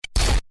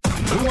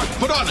We want to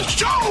put on a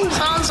show.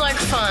 Sounds like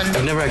fun.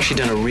 I've never actually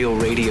done a real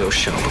radio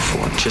show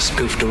before. Just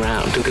goofed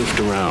around.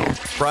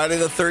 Friday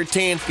the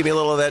 13th. Give me a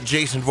little of that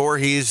Jason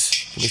Voorhees.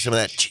 Give me some of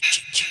that.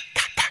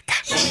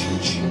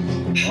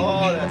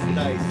 Oh, that's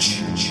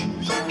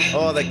nice.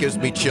 Oh, that gives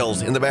me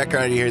chills. In the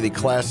background, you hear the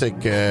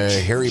classic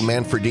Harry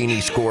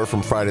Manfredini score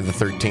from Friday the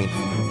 13th.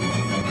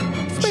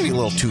 It's maybe a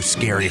little too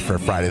scary for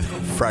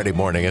Friday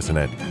morning, isn't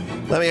it?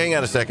 Let me hang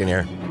on a second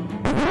here.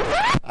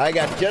 I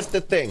got just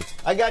the thing.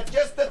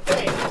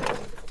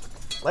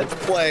 Let's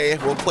play.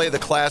 We'll play the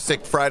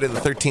classic Friday the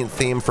 13th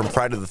theme from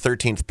Friday the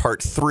 13th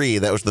Part 3.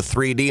 That was the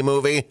 3D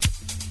movie.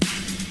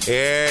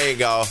 There you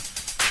go.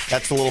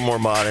 That's a little more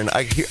modern.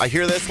 I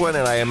hear this one,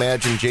 and I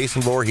imagine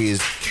Jason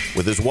Voorhees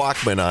with his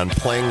Walkman on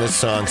playing this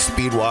song,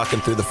 speed walking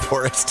through the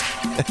forest.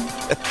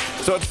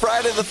 So it's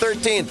Friday the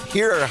 13th.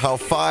 Here are how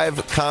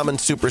 5 common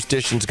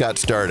superstitions got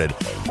started.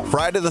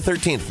 Friday the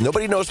 13th.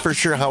 Nobody knows for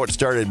sure how it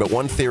started, but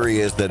one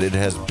theory is that it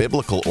has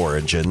biblical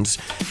origins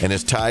and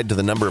is tied to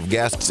the number of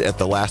guests at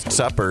the Last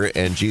Supper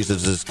and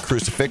Jesus'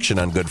 crucifixion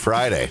on Good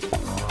Friday.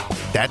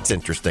 That's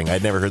interesting.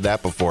 I'd never heard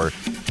that before.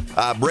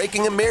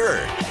 Breaking a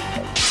mirror.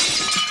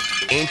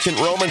 Ancient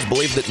Romans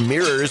believed that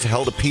mirrors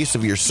held a piece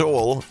of your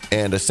soul,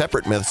 and a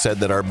separate myth said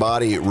that our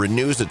body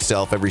renews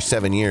itself every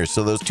 7 years.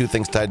 So those two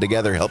things tied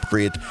together help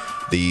create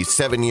the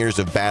 7 years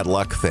of bad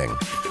luck thing.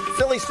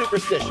 Silly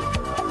superstition.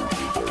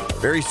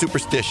 Very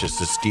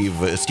superstitious, as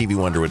Stevie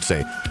Wonder would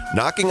say.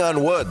 Knocking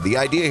on wood. The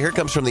idea here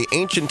comes from the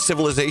ancient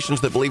civilizations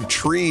that believed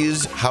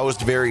trees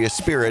housed various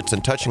spirits,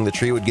 and touching the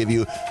tree would give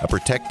you a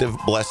protective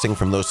blessing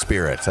from those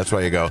spirits. That's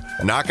why you go,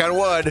 knock on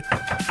wood.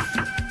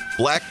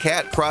 Black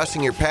cat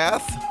crossing your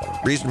path.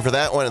 Reason for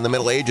that one, in the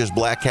Middle Ages,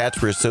 black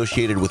cats were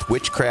associated with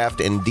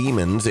witchcraft and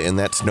demons, and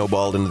that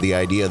snowballed into the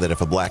idea that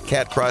if a black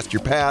cat crossed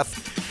your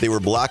path, they were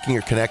blocking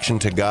your connection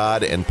to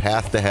God and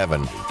path to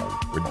heaven.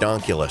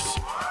 Redonkulous.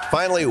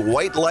 Finally,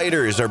 white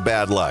lighters are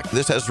bad luck.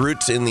 This has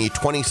roots in the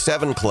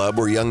 27 Club,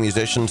 where young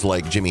musicians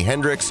like Jimi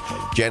Hendrix,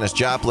 Janis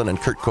Joplin,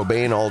 and Kurt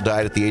Cobain all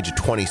died at the age of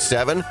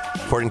 27.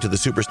 According to the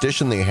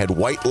superstition, they had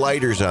white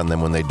lighters on them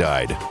when they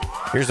died.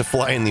 Here's a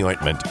fly in the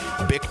ointment.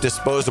 Bic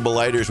disposable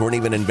lighters weren't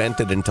even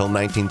invented until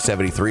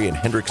 1973, and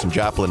Hendrix and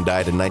Joplin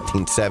died in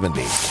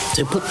 1970.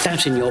 So put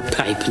that in your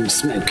pipe and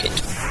smoke it.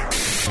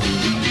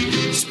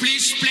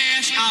 Splish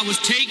splash, I was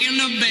taking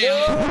a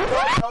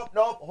bath.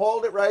 Nope.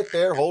 Hold it right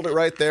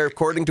there.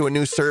 According to a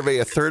new survey,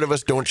 a third of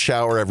us don't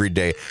shower every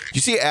day.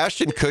 You see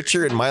Ashton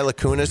Kutcher and Mila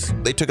Kunis?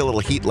 They took a little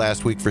heat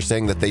last week for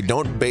saying that they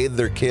don't bathe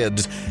their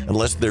kids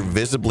unless they're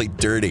visibly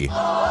dirty.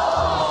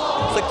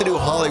 It's like the new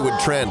Hollywood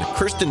trend.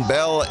 Kristen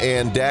Bell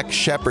and Dax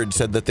Shepard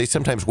said that they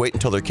sometimes wait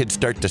until their kids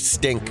start to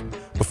stink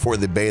before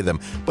they bathe them.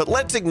 But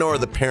let's ignore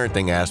the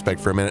parenting aspect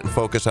for a minute and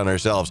focus on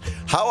ourselves.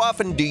 How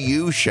often do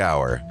you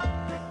shower?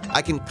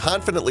 I can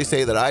confidently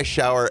say that I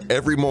shower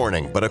every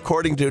morning, but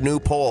according to a new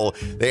poll,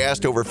 they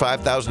asked over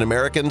 5,000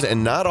 Americans,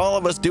 and not all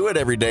of us do it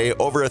every day.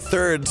 Over a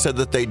third said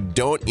that they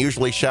don't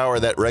usually shower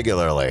that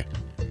regularly.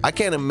 I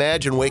can't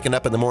imagine waking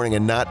up in the morning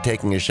and not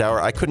taking a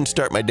shower. I couldn't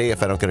start my day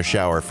if I don't get a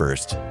shower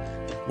first.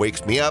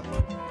 Wakes me up,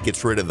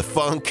 gets rid of the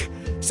funk.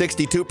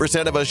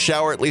 62% of us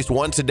shower at least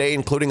once a day,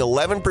 including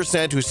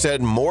 11% who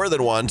said more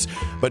than once,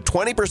 but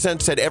 20%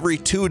 said every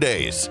 2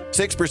 days.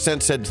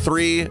 6% said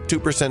 3,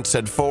 2%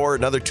 said 4,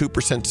 another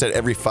 2% said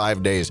every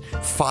 5 days.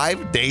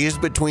 5 days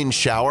between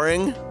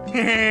showering?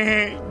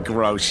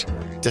 Gross.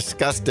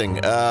 Disgusting.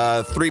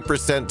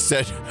 3%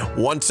 said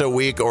once a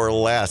week or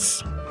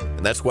less,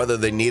 and that's whether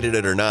they needed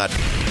it or not.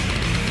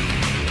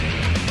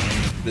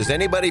 Does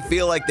anybody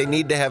feel like they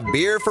need to have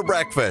beer for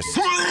breakfast?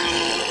 No,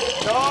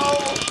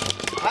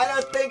 I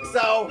don't think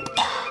so.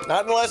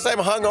 Not unless I'm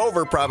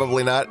hungover,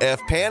 probably not. If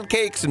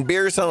pancakes and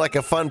beer sound like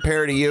a fun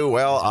pair to you,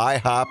 well,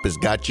 IHOP has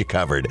got you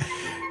covered.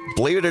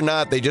 Believe it or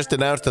not, they just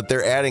announced that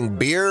they're adding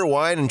beer,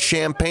 wine, and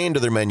champagne to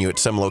their menu at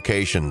some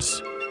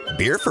locations.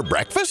 Beer for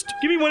breakfast?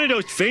 Give me one of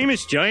those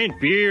famous giant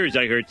beers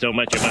I heard so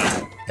much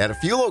about. At a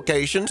few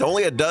locations,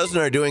 only a dozen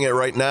are doing it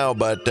right now,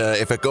 but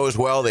if it goes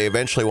well, they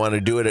eventually want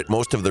to do it at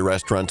most of the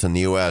restaurants in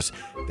the U.S.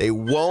 They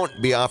won't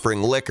be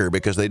offering liquor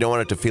because they don't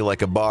want it to feel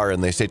like a bar,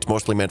 and they say it's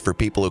mostly meant for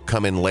people who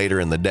come in later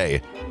in the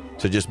day.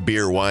 So just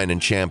beer, wine,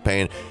 and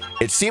champagne.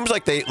 It seems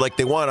like they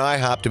want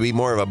IHOP to be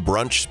more of a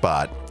brunch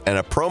spot. And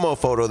a promo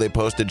photo they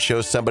posted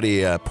shows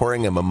somebody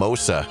pouring a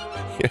mimosa.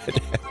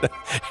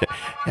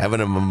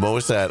 Having a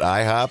mimosa at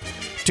IHOP.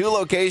 2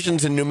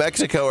 locations in New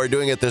Mexico are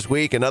doing it this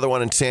week. Another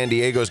one in San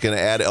Diego is going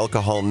to add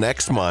alcohol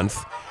next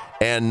month.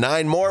 And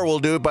 9 more will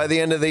do it by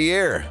the end of the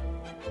year.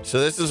 So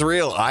this is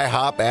real.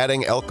 IHOP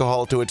adding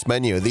alcohol to its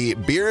menu. The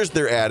beers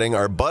they're adding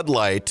are Bud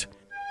Light,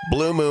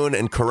 Blue Moon,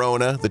 and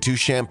Corona. The 2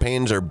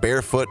 champagnes are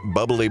Barefoot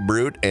Bubbly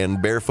Brut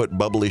and Barefoot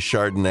Bubbly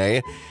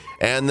Chardonnay.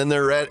 And then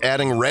they're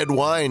adding red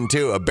wine,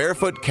 too. A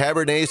Barefoot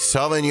Cabernet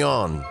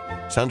Sauvignon.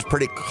 Sounds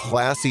pretty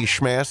classy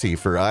schmassy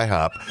for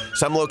IHOP.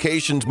 Some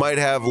locations might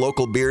have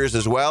local beers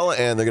as well,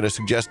 and they're going to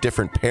suggest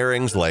different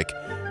pairings like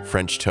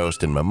French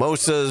toast and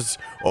mimosas,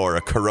 or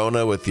a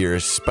Corona with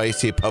your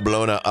spicy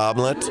Poblona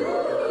omelet.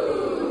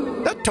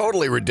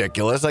 totally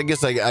ridiculous. I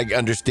guess I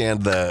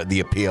understand the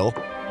appeal.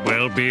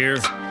 Well, beer,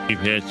 we've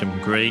had some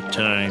great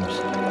times.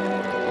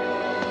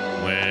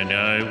 When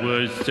I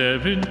was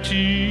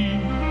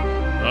 17,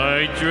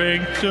 I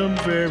drank some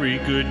very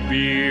good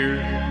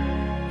beer.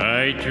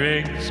 I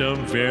drank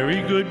some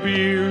very good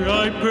beer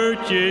I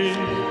purchased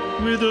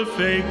with a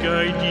fake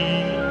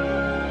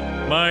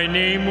ID. My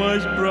name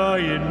was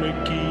Brian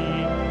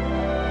McKee.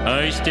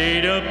 I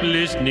stayed up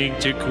listening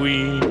to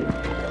Queen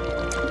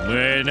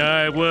when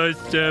I was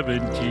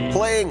 17.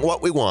 Playing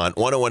what we want,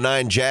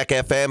 101.9 Jack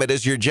FM. It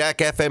is your Jack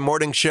FM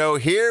morning show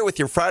here with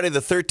your Friday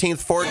the 13th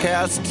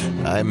forecast.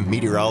 I'm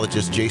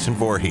meteorologist Jason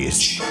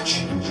Voorhees.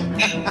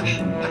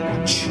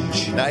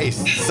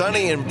 Nice.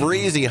 Sunny and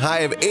breezy. High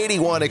of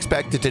 81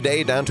 expected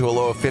today, down to a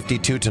low of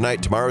 52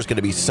 tonight. Tomorrow's going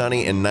to be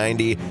sunny and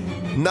 90.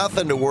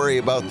 Nothing to worry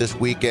about this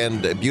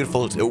weekend.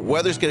 Beautiful.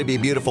 Weather's going to be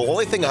beautiful.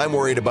 Only thing I'm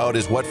worried about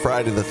is what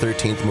Friday the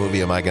 13th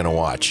movie am I going to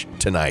watch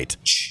tonight?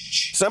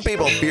 Some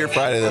people fear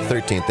Friday the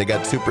 13th. They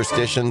got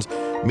superstitions.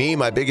 Me,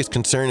 my biggest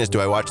concern is, do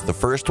I watch the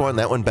first one?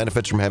 That one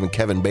benefits from having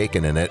Kevin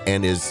Bacon in it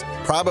and is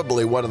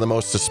probably one of the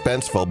most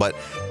suspenseful. But,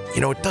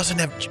 you know, it doesn't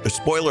have,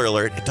 spoiler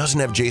alert, it doesn't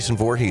have Jason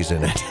Voorhees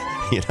in it.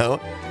 You know?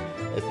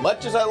 As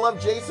much as I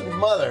love Jason's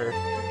mother,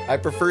 I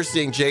prefer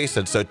seeing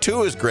Jason. So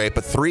 2 is great,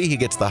 but 3, he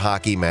gets the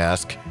hockey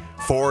mask.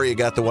 4, you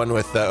got the one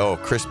with,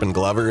 Crispin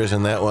Glover is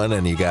in that one,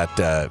 and you got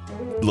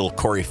little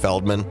Corey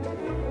Feldman.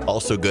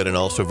 Also good and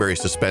also very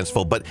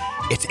suspenseful. But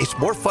it's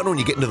more fun when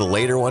you get into the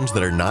later ones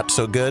that are not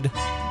so good.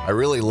 I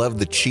really love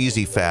the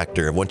cheesy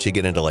factor of once you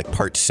get into like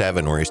part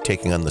 7 where he's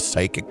taking on the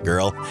psychic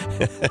girl.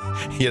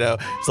 You know,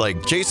 it's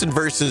like Jason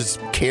versus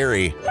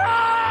Carrie.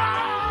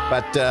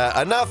 But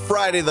enough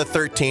Friday the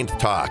 13th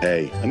talk.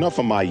 Hey, enough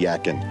of my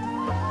yakking.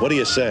 What do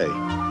you say?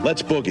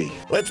 Let's boogie.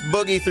 Let's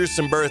boogie through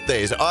some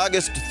birthdays.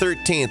 August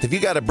 13th. If you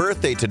got a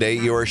birthday today,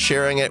 you are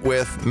sharing it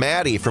with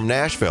Maddie from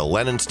Nashville.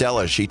 Lennon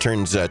Stella, she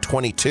turns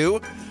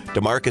 22.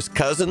 DeMarcus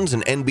Cousins,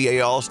 an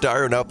NBA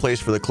All-Star who now plays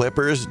for the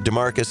Clippers.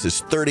 DeMarcus is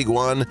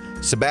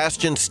 31.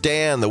 Sebastian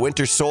Stan, the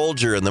Winter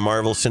Soldier in the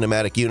Marvel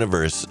Cinematic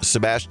Universe.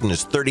 Sebastian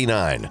is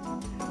 39.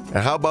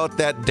 And how about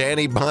that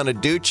Danny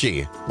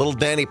Bonaducci? Little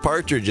Danny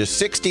Partridge is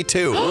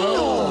 62.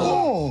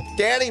 Oh.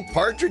 Danny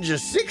Partridge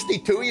is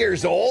 62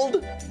 years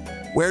old?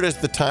 Where does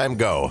the time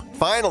go?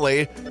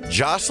 Finally,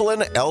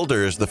 Jocelyn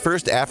Elders, the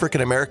first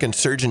African-American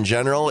Surgeon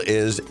General,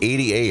 is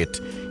 88.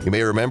 You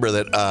may remember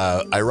that,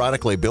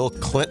 ironically, Bill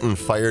Clinton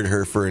fired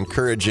her for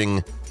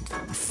encouraging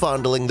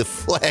fondling the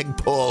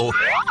flagpole.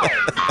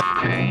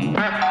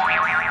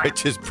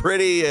 Which is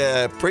pretty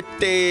ironic.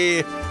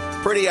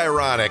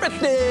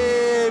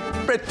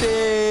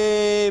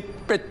 Pretty.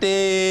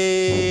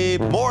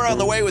 More on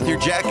the way with your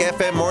Jack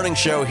FM morning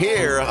show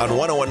here on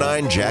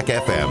 101.9 Jack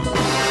FM.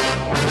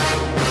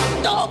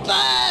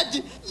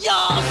 Stupid!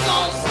 You're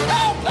so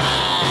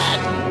stupid!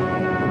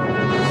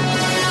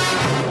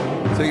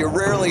 So you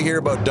rarely hear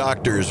about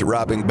doctors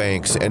robbing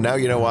banks, and now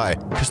you know why.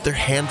 Because their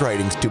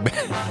handwriting's too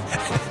bad.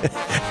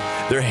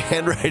 Their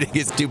handwriting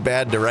is too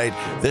bad to write,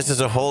 "This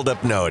is a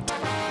hold-up note."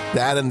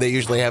 That, and they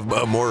usually have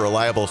a more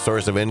reliable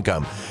source of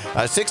income.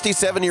 A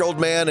 67-year-old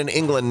man in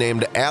England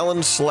named Alan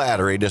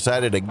Slattery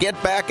decided to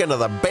get back into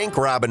the bank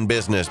robbing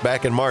business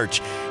back in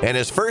March, and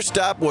his first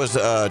stop was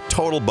a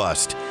total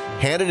bust.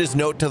 Handed his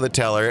note to the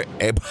teller,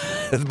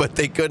 but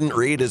they couldn't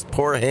read his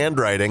poor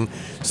handwriting,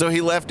 so he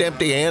left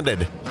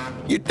empty-handed.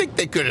 You'd think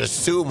they could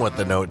assume what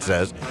the note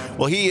says.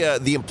 Well,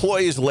 the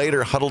employees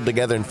later huddled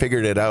together and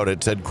figured it out.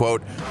 It said,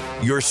 quote,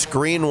 "Your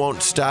screen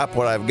won't stop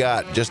what I've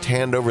got. Just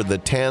hand over the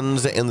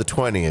 10s and the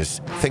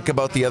 20s. Think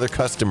about the other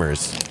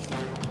customers."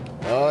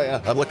 Oh, yeah.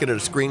 I'm looking at a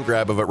screen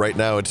grab of it right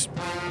now. It's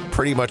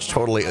pretty much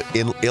totally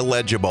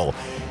illegible.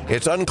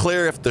 It's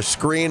unclear if the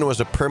screen was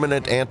a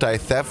permanent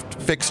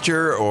anti-theft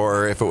fixture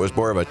or if it was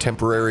more of a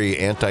temporary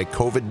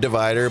anti-COVID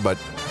divider, but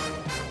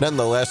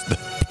nonetheless, the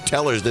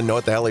tellers didn't know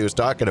what the hell he was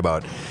talking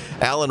about.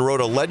 Alan wrote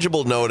a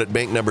legible note at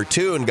bank number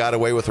 2 and got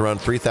away with around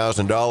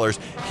 $3,000.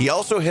 He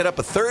also hit up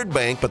a third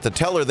bank, but the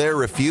teller there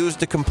refused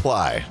to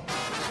comply.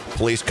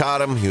 Police caught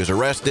him. He was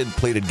arrested,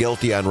 pleaded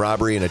guilty on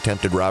robbery and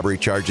attempted robbery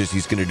charges.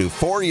 He's going to do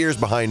 4 years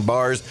behind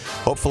bars.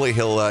 Hopefully,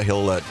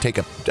 he'll take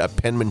a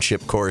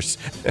penmanship course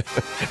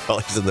while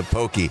he's in the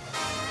pokey.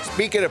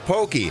 Speaking of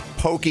pokey,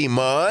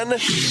 Pokemon.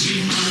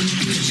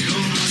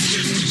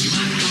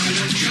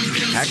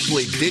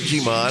 Actually,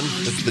 Digimon.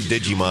 This is the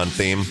Digimon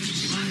theme.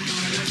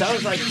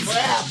 Sounds like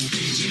crap.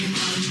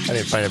 I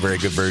didn't find a very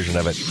good version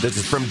of it. This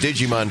is from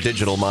Digimon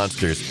Digital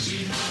Monsters.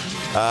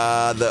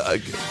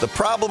 The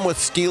problem with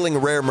stealing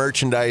rare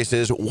merchandise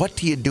is, what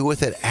do you do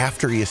with it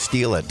after you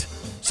steal it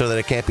so that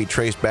it can't be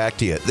traced back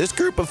to you? This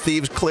group of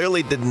thieves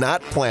clearly did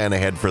not plan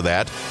ahead for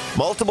that.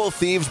 Multiple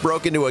thieves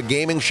broke into a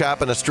gaming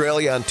shop in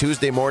Australia on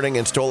Tuesday morning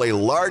and stole a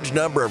large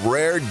number of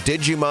rare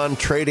Digimon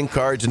trading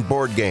cards and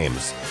board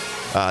games.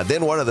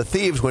 Then one of the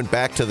thieves went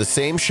back to the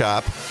same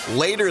shop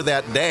later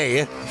that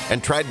day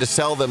and tried to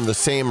sell them the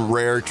same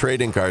rare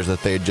trading cards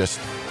that they had just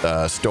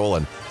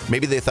stolen.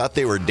 Maybe they thought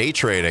they were day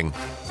trading.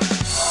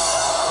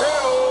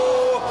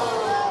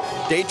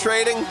 day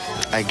trading?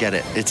 I get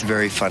it. It's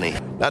very funny.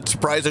 Not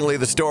surprisingly,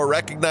 the store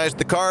recognized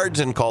the cards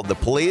and called the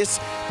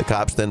police. The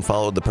cops then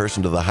followed the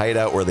person to the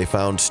hideout where they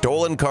found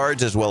stolen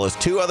cards as well as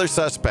 2 other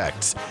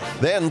suspects.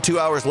 Then, 2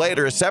 hours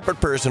later, a separate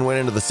person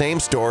went into the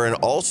same store and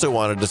also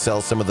wanted to sell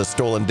some of the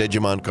stolen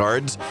Digimon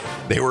cards.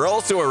 They were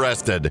also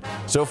arrested.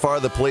 So far,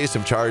 the police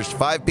have charged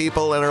 5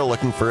 people and are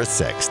looking for a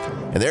 6th.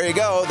 And there you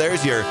go.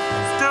 There's your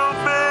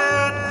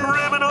stupid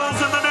criminals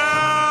in the news!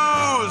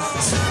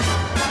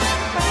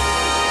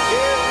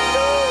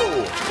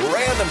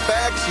 Random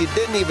facts you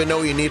didn't even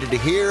know you needed to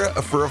hear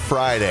for a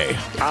Friday.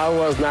 I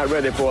was not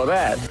ready for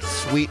that.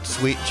 Sweet,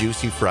 sweet,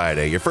 juicy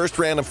Friday. Your first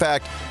random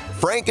fact,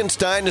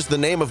 Frankenstein is the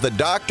name of the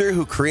doctor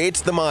who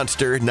creates the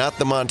monster, not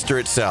the monster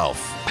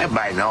itself.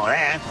 Everybody know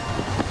that.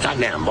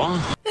 Goddamn, boy.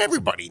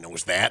 Everybody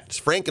knows that. It's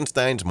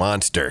Frankenstein's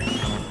monster.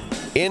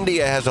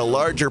 India has a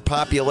larger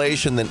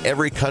population than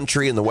every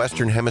country in the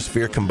Western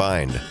Hemisphere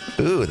combined.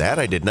 Ooh, that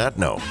I did not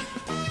know.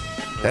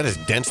 That is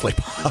densely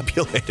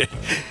populated.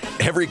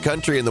 Every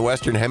country in the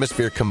Western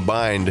Hemisphere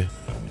combined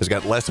has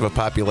got less of a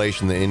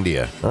population than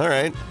India. All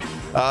right.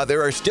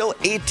 There are still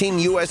 18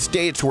 U.S.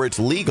 states where it's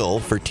legal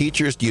for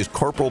teachers to use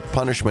corporal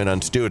punishment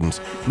on students.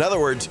 In other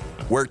words,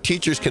 where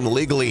teachers can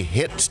legally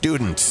hit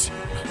students.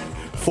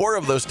 4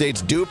 of those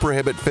states do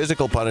prohibit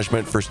physical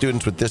punishment for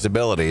students with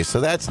disabilities, so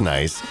that's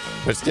nice.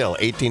 But still,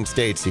 18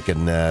 states you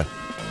can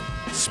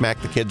smack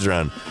the kids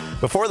around.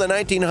 Before the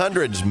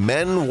 1900s,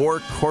 men wore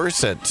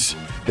corsets.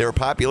 They were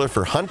popular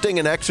for hunting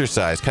and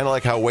exercise, kind of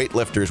like how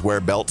weightlifters wear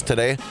belts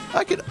today.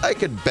 I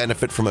could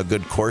benefit from a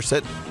good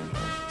corset.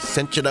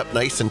 Cinch it up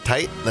nice and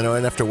tight, then I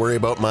don't have to worry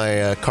about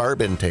my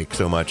carb intake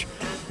so much.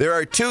 There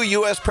are 2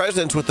 U.S.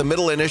 presidents with the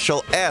middle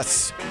initial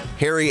S,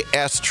 Harry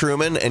S.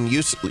 Truman and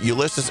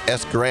Ulysses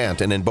S.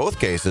 Grant, and in both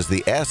cases,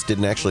 the S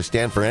didn't actually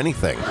stand for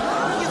anything.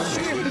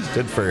 It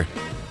stood for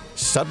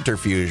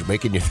subterfuge,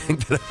 making you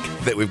think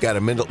that we've got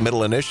a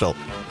middle initial.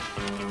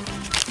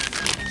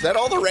 Is that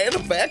all the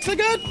random facts I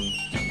got?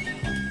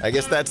 I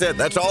guess that's it.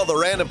 That's all the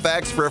random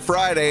facts for a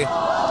Friday.